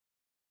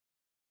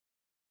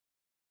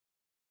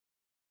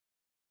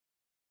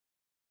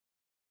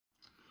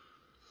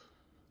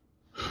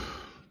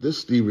This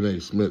Stephen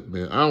A. Smith,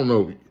 man, I don't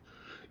know.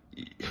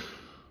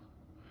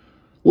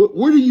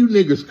 Where do you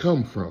niggas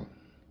come from?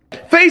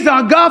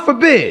 Faizon, God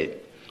forbid.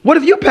 What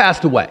if you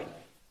passed away?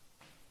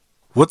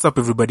 What's up,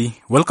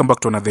 everybody? Welcome back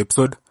to another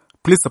episode.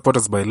 Please support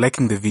us by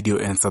liking the video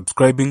and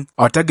subscribing.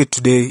 Our target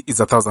today is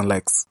 1,000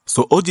 likes.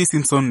 So O.J.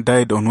 Simpson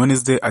died on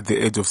Wednesday at the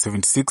age of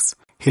 76.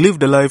 He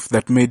lived a life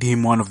that made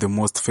him one of the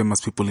most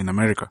famous people in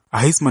America. A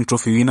Heisman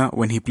Trophy winner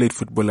when he played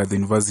football at the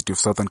University of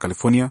Southern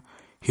California.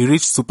 He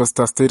reached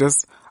superstar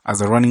status as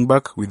a running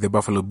back with the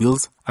Buffalo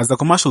Bills. As a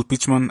commercial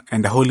pitchman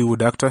and a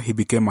Hollywood actor, he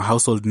became a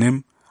household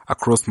name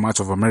across much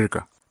of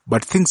America.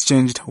 But things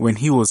changed when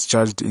he was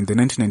charged in the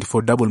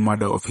 1994 double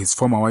murder of his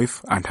former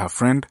wife and her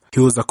friend. He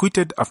was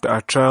acquitted after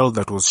a trial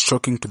that was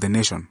shocking to the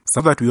nation.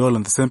 So that we're all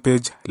on the same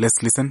page,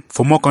 let's listen.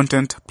 For more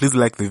content, please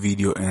like the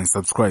video and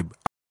subscribe.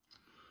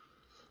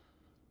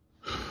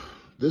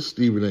 This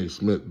Stephen A.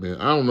 Smith, man,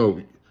 I don't know.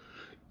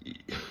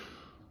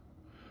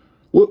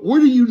 Where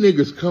do you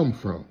niggas come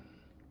from?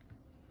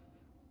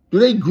 Do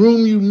they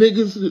groom you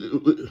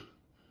niggas?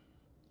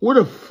 Where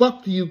the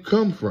fuck do you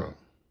come from?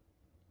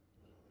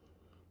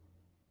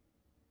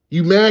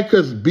 You mad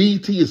because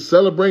BT is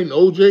celebrating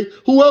OJ?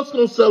 Who else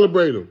gonna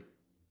celebrate him?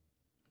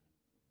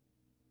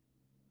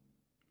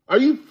 Are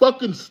you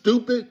fucking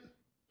stupid?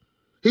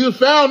 He was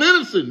found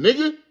innocent,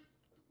 nigga.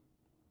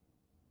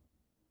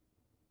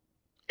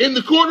 In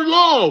the court of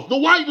laws, the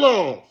white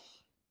laws.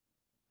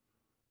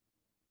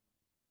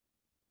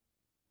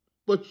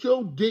 But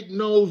your dick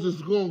nose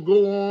is gonna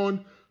go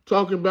on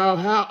talking about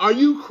how, are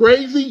you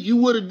crazy? You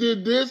would have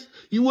did this,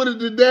 you would have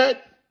did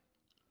that.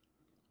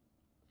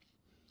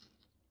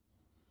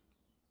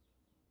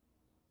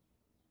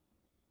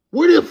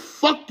 Where the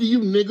fuck do you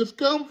niggas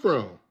come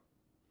from?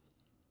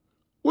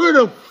 Where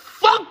the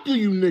fuck do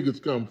you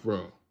niggas come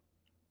from?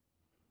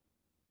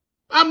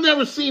 I've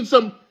never seen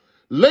some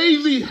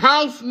lazy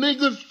house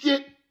niggas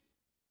shit.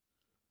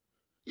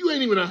 You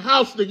ain't even a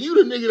house nigga.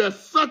 You the nigga that's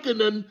sucking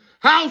the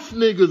house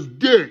niggas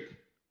dick.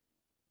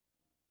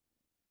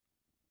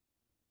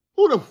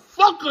 Who the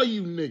fuck are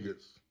you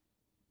niggas?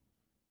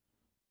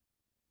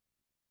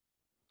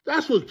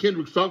 That's what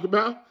Kendrick's talking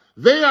about.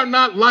 They are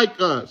not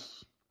like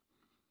us.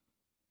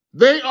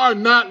 They are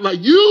not like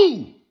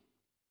you.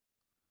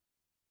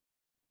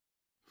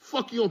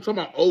 Fuck you on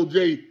talking about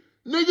OJ.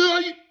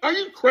 Nigga, are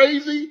you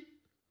crazy?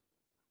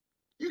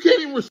 You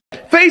can't even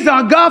respect.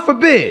 Faizon, God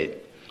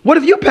forbid. What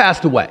if you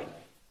passed away?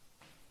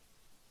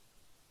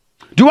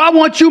 Do I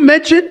want you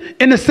mentioned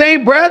in the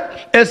same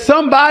breath as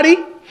somebody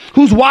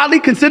who's widely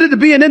considered to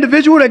be an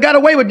individual that got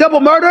away with double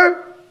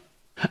murder?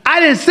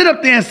 I didn't sit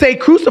up there and say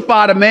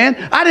crucify the man.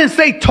 I didn't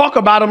say talk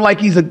about him like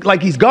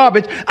he's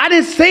garbage. I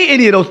didn't say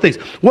any of those things.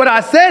 What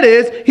I said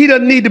is he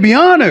doesn't need to be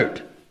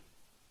honored.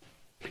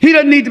 He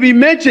doesn't need to be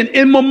mentioned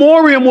in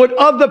memoriam with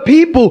other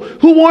people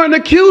who weren't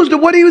accused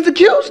of what he was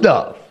accused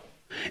of.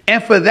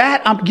 And for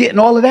that, I'm getting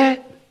all of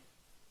that.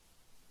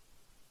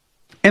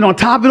 And on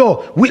top of it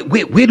all,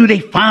 where do they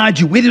find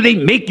you? Where do they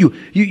make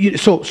you?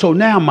 So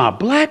now my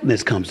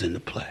blackness comes into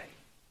play.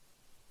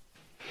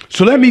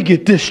 So let me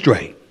get this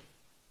straight.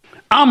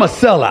 I'm a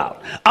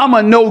sellout. I'm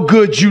a no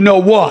good, you know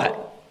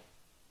what.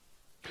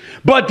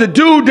 But the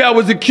dude that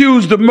was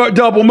accused of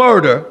double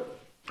murder,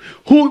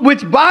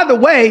 which, by the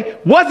way,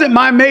 wasn't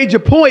my major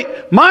point.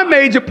 My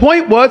major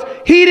point was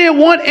he didn't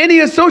want any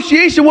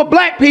association with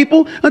black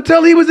people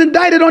until he was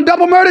indicted on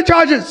double murder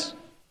charges.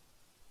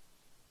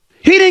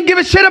 He didn't give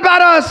a shit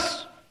about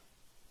us.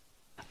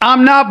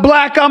 I'm not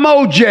black, I'm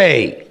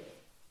OJ.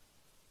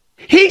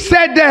 He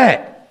said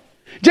that.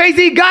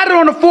 Jay-Z got it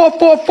on the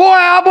 444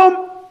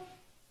 album.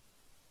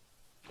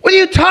 What are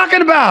you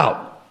talking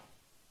about?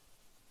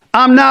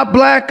 I'm not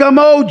black, I'm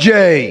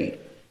OJ.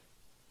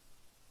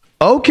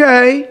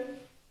 Okay.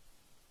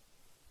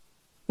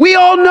 We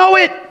all know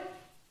it.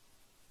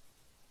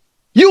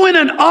 You in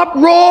an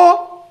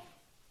uproar?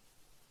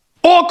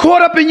 All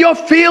caught up in your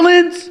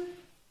feelings?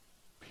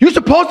 You're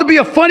supposed to be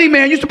a funny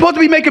man. You're supposed to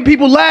be making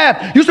people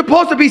laugh. You're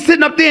supposed to be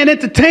sitting up there and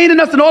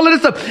entertaining us and all of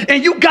this stuff.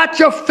 And you got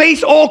your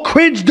face all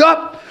cringed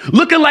up,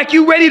 looking like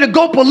you ready to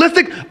go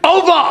ballistic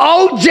over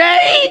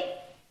OJ?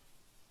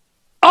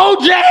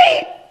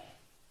 OJ?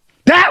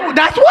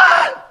 That's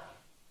what?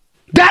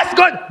 That's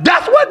good.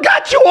 That's what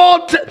got you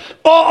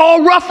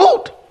all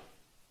ruffled?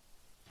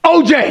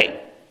 OJ.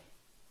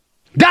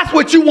 That's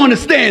what you want to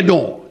stand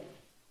on.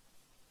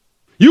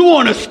 You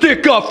want to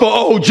stick up for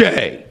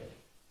OJ.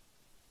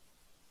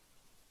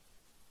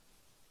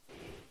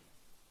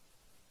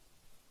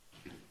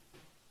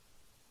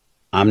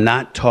 I'm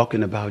not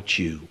talking about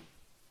you.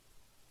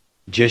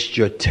 Just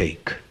your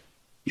take.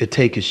 Your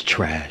take is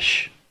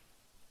trash.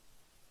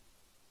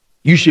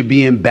 You should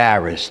be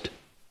embarrassed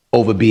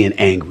over being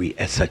angry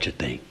at such a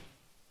thing.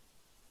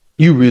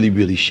 You really,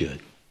 really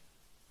should.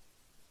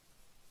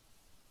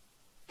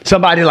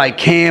 Somebody like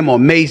Cam or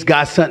Mace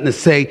got something to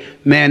say,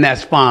 man,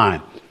 that's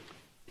fine.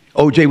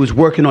 OJ was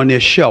working on their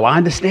show. I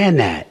understand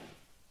that.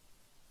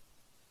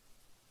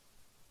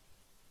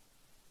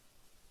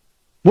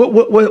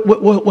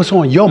 What's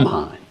on your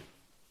mind?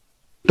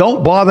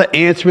 Don't bother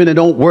answering and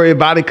don't worry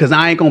about it because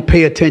I ain't going to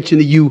pay attention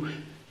to you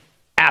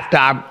after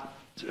I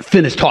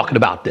finish talking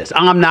about this.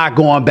 I'm not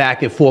going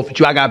back and forth with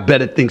you. I got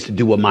better things to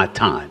do with my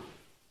time.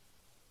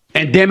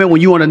 And damn it,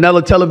 when you're on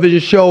another television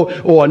show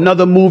or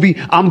another movie,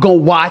 I'm going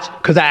to watch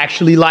because I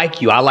actually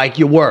like you. I like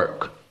your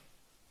work.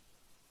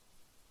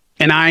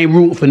 And I ain't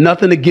rooting for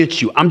nothing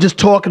against you. I'm just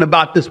talking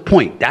about this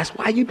point. That's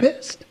why you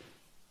pissed.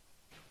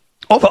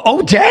 Over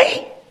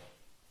OJ?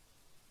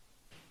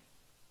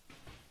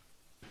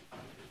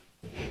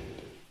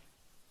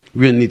 You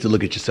really need to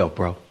look at yourself,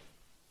 bro.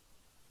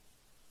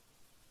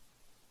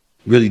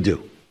 Really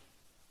do.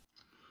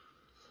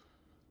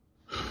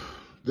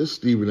 This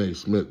Stephen A.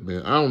 Smith,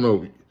 man, I don't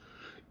know.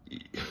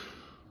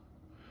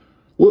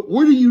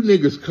 Where do you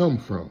niggas come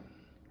from?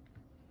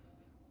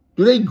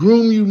 Do they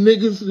groom you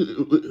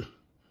niggas?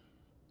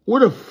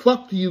 Where the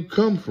fuck do you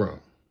come from?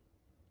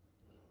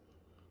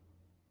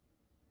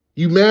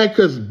 You mad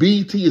because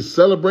BT is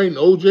celebrating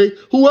OJ?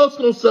 Who else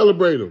gonna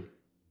celebrate him?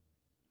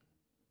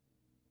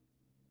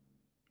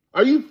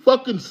 Are you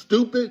fucking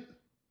stupid?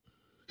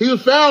 He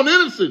was found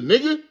innocent,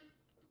 nigga.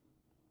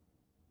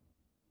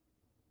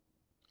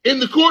 In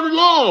the court of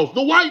laws,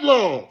 the white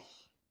laws.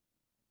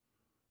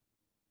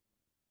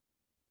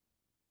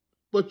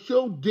 But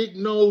your dick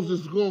nose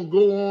is gonna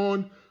go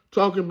on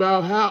talking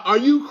about how, are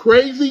you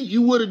crazy?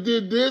 You would have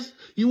did this,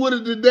 you would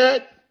have did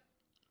that.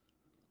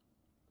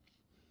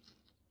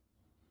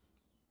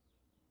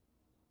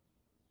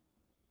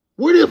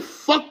 Where the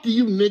fuck do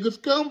you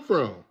niggas come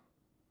from?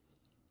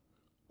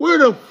 Where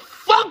the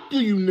fuck do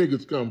you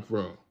niggas come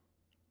from?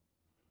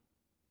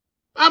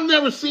 I've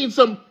never seen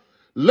some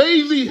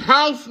lazy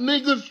house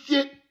niggas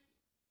shit.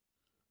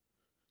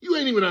 You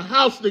ain't even a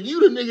house nigga.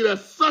 You the nigga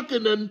that's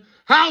sucking the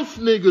house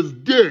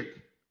niggas' dick.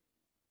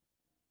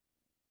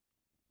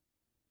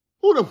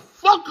 Who the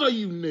fuck are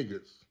you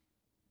niggas?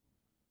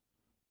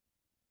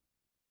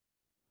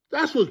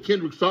 That's what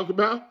Kendrick's talking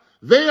about.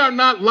 They are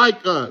not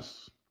like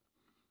us.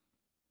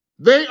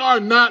 They are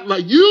not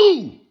like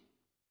you.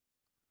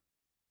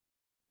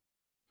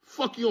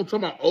 Fuck you on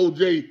talking about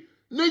OJ.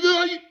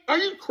 Nigga, are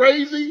you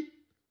crazy?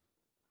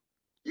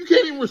 You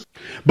can't even...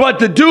 But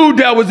the dude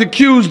that was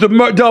accused of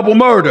double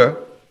murder,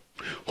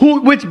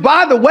 which,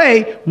 by the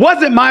way,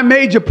 wasn't my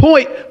major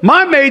point.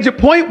 My major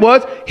point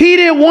was he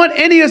didn't want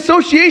any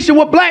association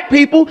with black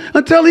people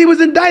until he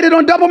was indicted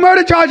on double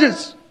murder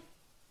charges.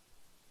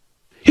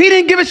 He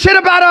didn't give a shit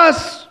about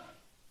us.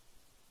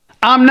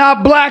 I'm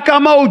not black,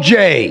 I'm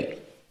OJ.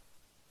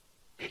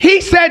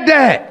 He said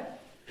that.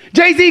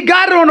 Jay-Z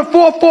got it on the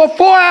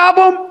 444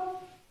 album.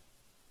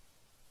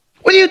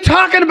 What are you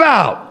talking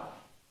about?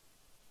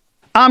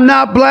 I'm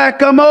not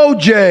black, I'm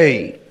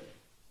OJ.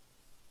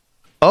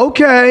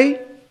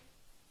 Okay.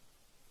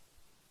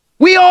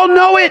 We all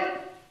know it.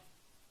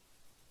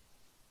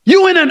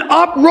 You in an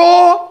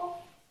uproar?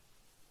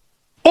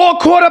 All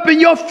caught up in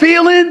your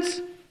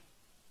feelings?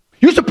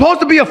 You're supposed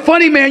to be a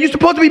funny man. You're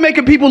supposed to be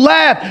making people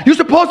laugh. You're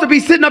supposed to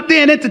be sitting up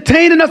there and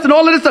entertaining us and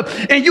all of this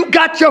stuff. And you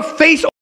got your face